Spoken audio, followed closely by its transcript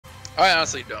I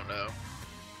honestly don't know.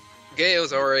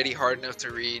 GaYo's already hard enough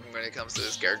to read when it comes to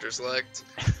his character select,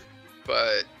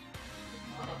 but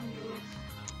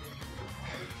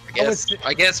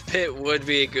I guess Pit would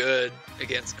be good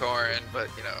against Corrin, but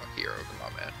you know, Hero, come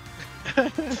on, man.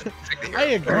 I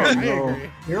agree. I agree.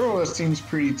 Hero seems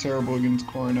pretty terrible against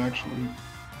Corrin, actually.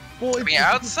 Well, I mean,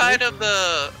 outside of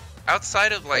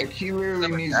like he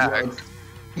literally needs luck.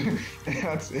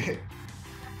 That's it.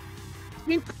 I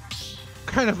mean,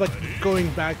 kind of like going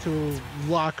back to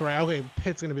luck, right? Okay,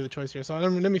 Pit's gonna be the choice here. So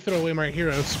let me throw away my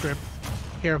Hero script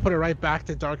here, put it right back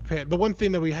to Dark Pit. The one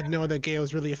thing that we had known that GaYo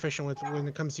is really efficient with when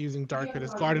it comes to using Dark Pit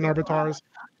is Garden Arbitars,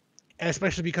 and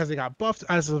especially because they got buffed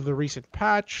as of the recent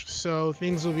patch, so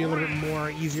things will be a little bit more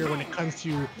easier when it comes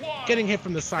to getting hit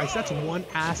from the side. So that's one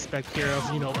aspect here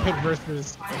of, you know, Pit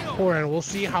versus Corrin. We'll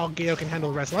see how GaYo can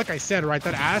handle the rest. Like I said, right,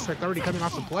 that aspect already coming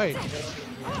off the play.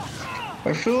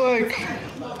 I feel like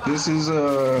this is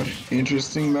a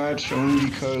interesting match only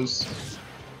because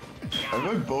I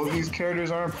feel like both these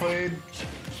characters aren't played,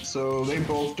 so they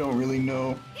both don't really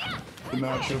know the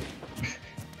matchup.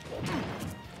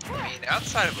 I mean,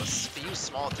 outside of a few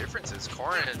small differences,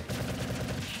 Corrin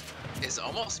is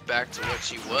almost back to what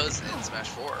she was in Smash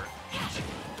 4.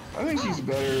 I think she's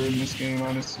better in this game,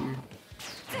 honestly.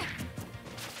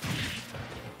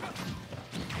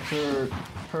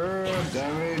 Her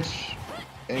damage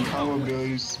and combo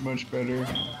ability is much better.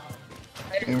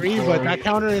 I agree, but that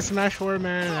counter in Smash 4,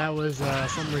 man, that was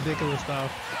some ridiculous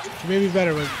stuff. She may be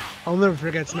better, but I'll never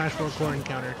forget Smash 4 Corrin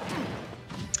counter.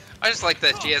 I just like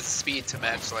that she has speed to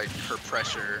match like her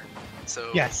pressure.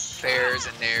 So yes, fairs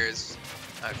and nairs,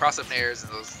 cross-up nairs,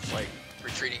 and those like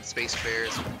retreating space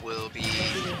fairs will be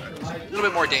a little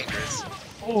bit more dangerous.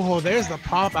 Oh, there's the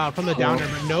pop out from the downer,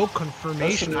 but no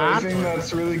confirmation. That's the thing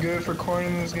that's really good for Corrin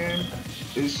in this game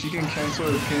is she can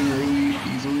cancel her pin really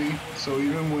easily. So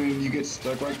even when you get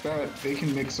stuck like that, they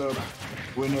can mix up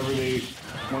whenever they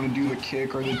want to do the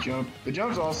kick or the jump. The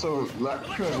jump's also pretty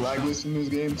much lagless in this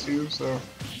game too, so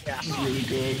yeah, it's really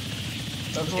good.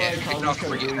 That's why Cosmos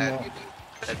kept doing that.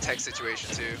 That tech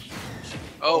situation too.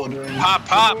 Oh,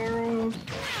 pop!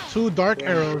 Two dark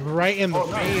arrows right in the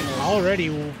face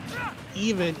already.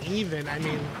 Even. I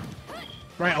mean,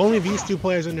 right? Only these two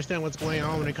players understand what's going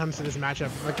on when it comes to this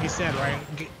matchup. Like you said, right?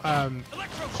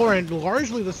 Corrin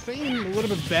largely the same, a little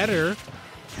bit better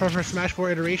from her Smash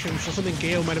 4 iteration. So something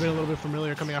GaYo might have been a little bit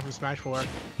familiar coming out from Smash 4.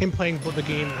 Him playing the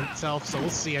game himself. So we'll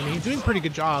see. I mean, he's doing a pretty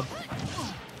good job.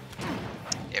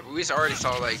 Yeah, but we already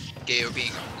saw like GaYo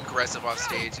being aggressive off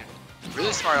stage and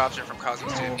really smart option from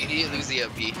Cosmos to immediately lose the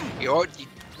up B.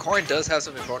 Corrin does have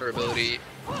some invulnerability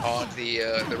on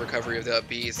the recovery of the up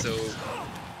B, so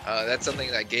that's something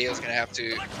that GaYo's gonna have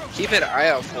to keep an eye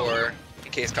out for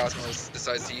in case Cosmos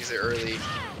decides to use it early.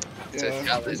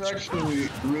 Yeah, it's actually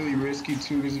really risky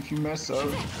too, because if you mess up,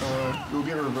 you'll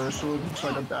get reversal. It's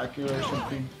like a back air or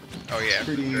something. Oh yeah,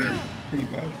 pretty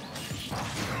bad.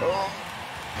 Oh.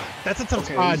 That's a tough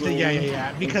spot,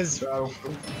 yeah, because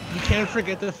you can't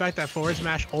forget the fact that forward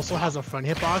smash also has a front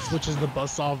hitbox, which is the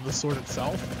buzzsaw of the sword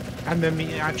itself, and then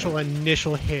the actual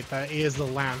initial hit that is the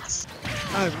lance.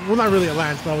 Well, not really a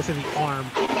lance, but I would say the arm.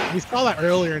 We saw that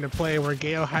earlier in the play where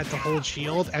GaYo had to hold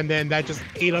shield, and then that just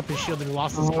ate up his shield and he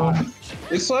lost his spot.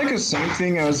 It's like the same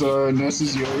thing as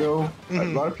Ness's yo-yo. A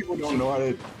lot of people don't know how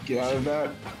to get out of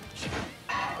that.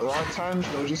 A lot of times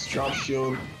they'll just drop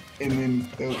shield and then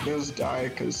they'll just die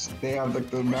because they have like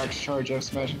the max charge F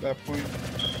smash at that point.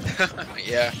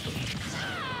 Yeah.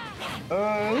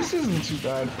 This isn't too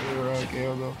bad for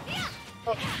GaYo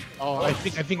though. Oh, I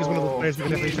think it's one of those players who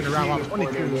can definitely turn around.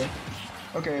 22.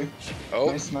 Okay.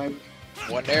 Oh. Nice snipe.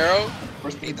 One arrow.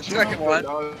 Need the second one.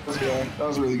 That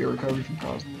was a really good recovery from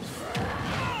Cosmos.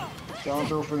 Down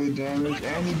throw for the damage,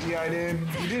 and he DI'd in.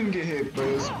 He didn't get hit, but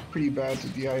it was pretty bad to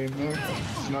DI in there.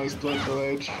 So now he's split the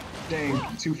ledge. Dang,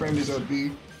 2 frames is up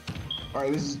B.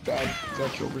 Alright, this is bad. He's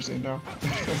at kill percent now.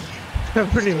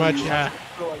 Pretty much, yeah.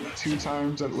 Like 2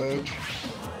 times at ledge.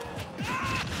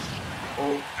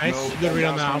 Oh, nice. No, good read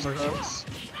on the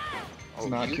It's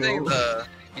not using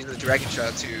the dragon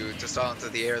shot to stall into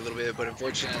the air a little bit, but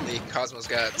unfortunately Cosmos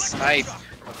got sniped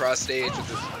from across stage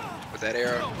with that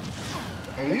arrow.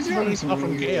 And he's having some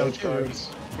really good edge cards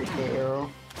with the arrow.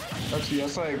 Actually,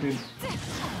 that's like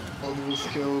all of his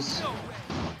skills.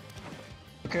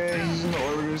 Okay, he's using the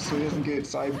orbiters so he doesn't get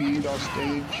side B'd off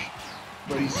stage,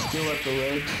 but he's still at the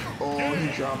ledge. Oh,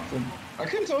 he dropped them. I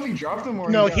couldn't tell if he dropped them or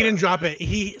no, he didn't drop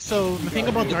it. So the thing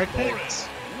about Dark Pit,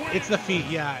 it's the feet.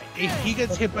 Yeah, if he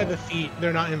gets hit by the feet,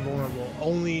 they're not invulnerable.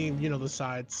 Only the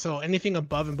sides. So anything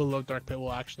above and below Dark Pit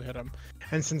will actually hit him.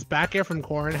 And since back air from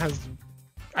Corrin has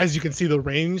as you can see, the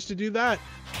range to do that,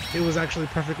 it was actually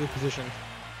perfectly positioned.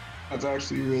 That's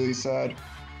actually really sad.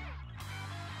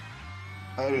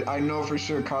 I know for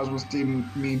sure Cosmos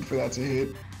didn't mean for that to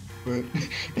hit, but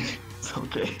it's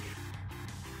okay.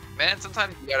 Man,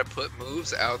 sometimes you gotta put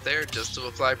moves out there just to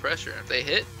apply pressure. If they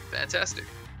hit, fantastic.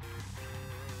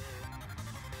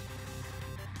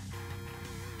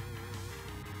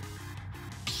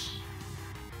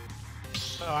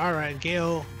 All right,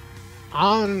 GaYo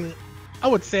on, I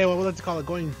would say, well, let's call it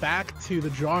going back to the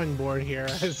drawing board here.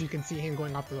 As you can see him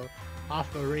going off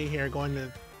the array here, going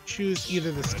to choose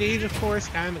either the stage, of course,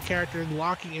 and the character,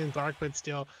 locking in Dark Pit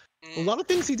still. A lot of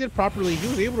things he did properly. He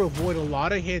was able to avoid a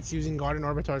lot of hits using Guardian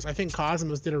Orbitars. I think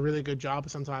Cosmos did a really good job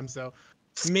sometimes, though,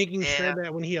 making sure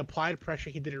that when he applied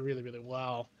pressure, he did it really, really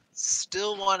well.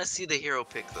 Still want to see the hero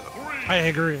pick though. I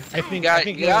agree. I think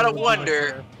you gotta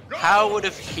wonder how would a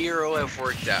hero have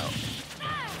worked out.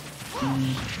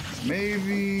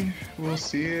 Maybe we'll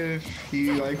see if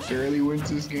he like barely wins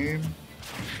this game.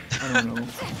 I don't know.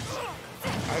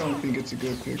 I don't think it's a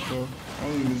good pick though. I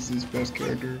think this is his best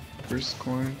character versus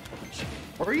Corrin.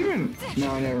 Or even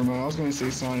no, never mind. I was gonna say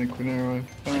Sonic, but never mind.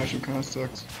 That actually kind of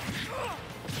sucks.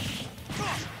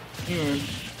 Anyway,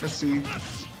 let's see.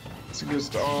 It's a good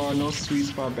start. Oh, no sweet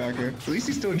spot backer. At least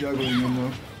he's still juggling him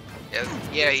though.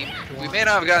 Yeah, we may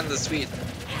not have gotten the sweet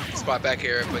spot back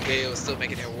here, but GaYo is still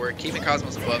making it work, keeping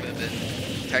Cosmos above him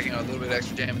and attacking out a little bit of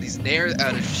extra damage. These nairs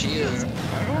out of shields.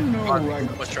 I don't know, like,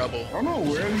 so much trouble. I don't know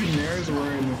where these nairs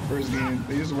were in the first game.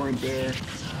 They just weren't there.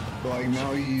 But like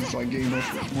now he's like getting much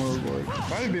more reward.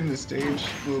 Might have been the stage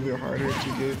a little bit harder to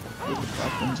get with the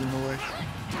platforms in the way.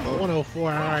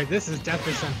 104. All right, this is Death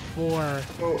Descent 4.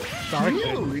 Can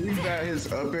you believe that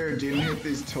his up air didn't hit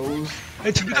his toes?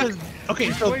 It's because okay,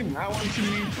 so explain that one to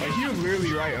me. Like he was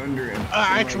literally right under him.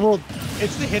 Actually, well,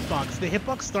 it's the hitbox. The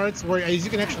hitbox starts where, as you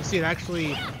can actually see, it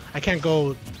actually, I can't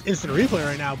go instant replay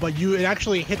right now, but it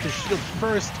actually hit the shield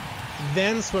first,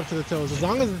 then swept to the toes. As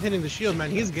long as it's hitting the shield, man,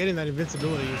 he's getting that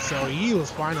invincibility, so he was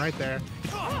fine right there.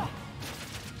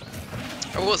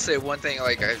 I will say one thing,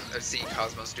 like I've seen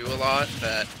Cosmos do a lot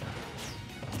that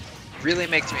really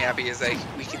makes me happy is like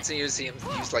we continue to see him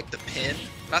use like the pin,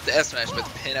 not the S smash, but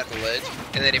the pin at the ledge,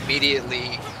 and then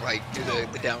immediately like do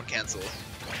the down cancel.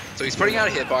 So he's putting out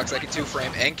a hitbox like a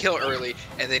 2-frame and kill early,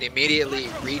 and then immediately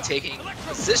retaking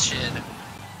position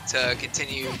to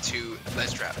continue to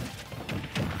ledge trap.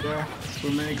 Yeah, that's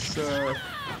what makes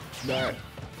that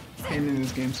pin in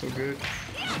this game so good.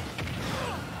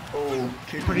 Oh,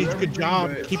 pretty good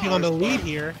job keeping on the lead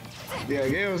here. Yeah,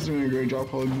 GaYo's doing a great job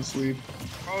holding this lead.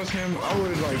 If I was him, I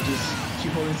would like just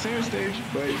keep holding center stage,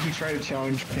 but he tried to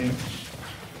challenge pin.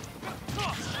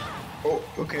 Oh,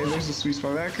 okay, there's a sweet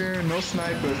spot backer. No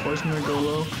snipe, but forcing him to go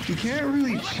low. You can't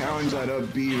really challenge that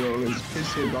up B though, because his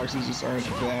hitboxes just aren't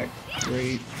that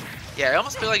great. Yeah, I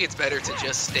almost feel like it's better to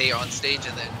just stay on stage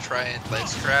and then try and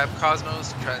ledge trap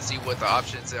Cosmos and try to see what the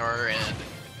options are and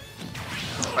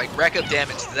like rack up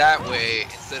damage that way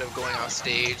instead of going off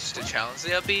stage to challenge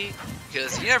the up B,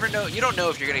 because you never know. You don't know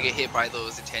if you're gonna get hit by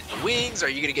those intentional wings or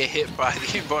you're gonna get hit by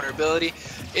the invulnerability.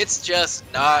 It's just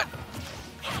not.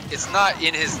 It's not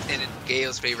in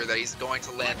GaYo's favor that he's going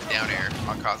to land the down air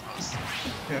on Cosmos.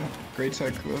 Yeah, great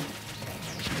tech though.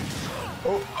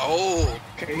 Oh.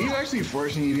 Okay, he's actually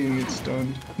fortunate he didn't get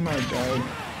stunned. He might have died.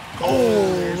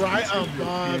 Oh, right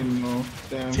above.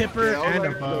 Damn. Tipper yeah, and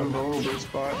like above. The orbit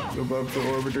spot above the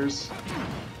orbiters.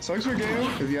 Sucks for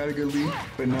GaYo because he had a good lead,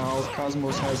 but now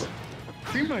Cosmos has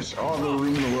pretty much all the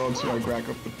room in the world to like rack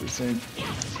up the percent.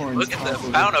 Look at the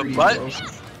amount of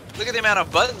buttons. Look at the amount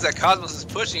of buttons that Cosmos is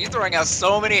pushing. He's throwing out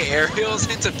so many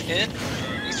aerials into pin.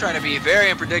 He's trying to be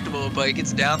very unpredictable, but he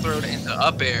gets down thrown into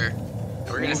up air.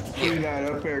 We're gonna see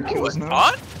that up air kills now.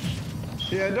 On?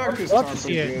 Yeah, Dark Pit's taunts are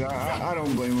good. I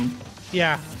don't blame him.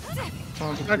 Yeah.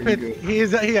 Taunts are Dark pretty Pit,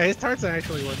 good. yeah, his tarts are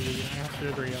actually worth it. I have to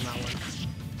agree on that one.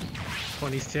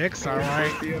 26,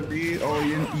 alright.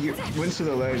 Oh, you went to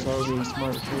the ledge. That was a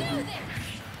smart move.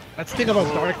 Let's think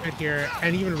about Dark Pit here,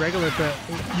 and even regular Pit.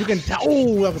 You can tell.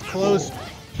 Oh, that was close.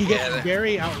 He gets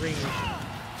very outranged.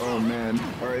 Oh man.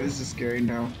 Alright, this is scary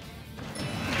now.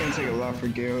 It's gonna take a lot for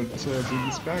GaYo to do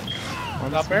this back.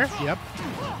 Up air? Yep.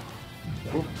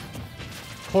 Oop.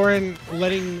 Corrin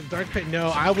letting Dark Pit know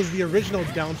I was the original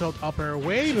down tilt up air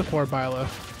way before Bila.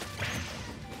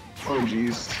 Oh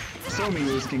jeez. So many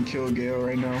moves can kill GaYo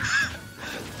right now.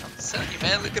 I'm telling you,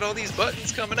 man, look at all these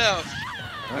buttons coming out.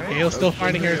 GaYo's still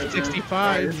fighting here at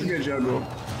 65. It's a good juggle.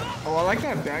 Oh, I like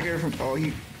that back air from. Oh,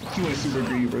 he went super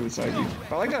greedy for the side B.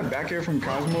 I like that back air from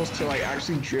Cosmos to like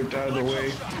actually drift out of the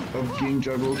way of getting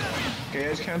juggled. Okay,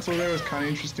 edge cancel there was kind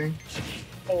of interesting.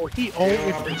 Oh, he only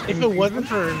if it wasn't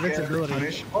for invincibility.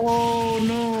 Punish. Oh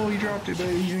no, he dropped it, but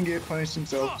he's gonna get punished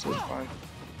himself, so it's fine.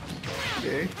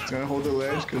 Okay, he's gonna hold the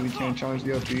ledge because he can't challenge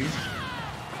the LP.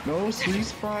 No, sweet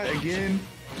spot again.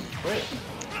 What?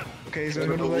 Okay, so I'm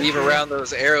gonna weave around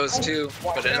those arrows too,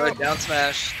 but another down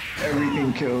smash.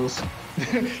 Everything kills.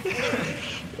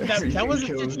 That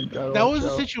was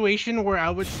a situation where I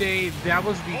would say that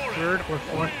was the third or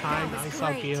fourth time I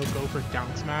saw GaYo go for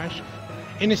down smash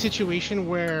in a situation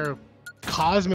where Cosmos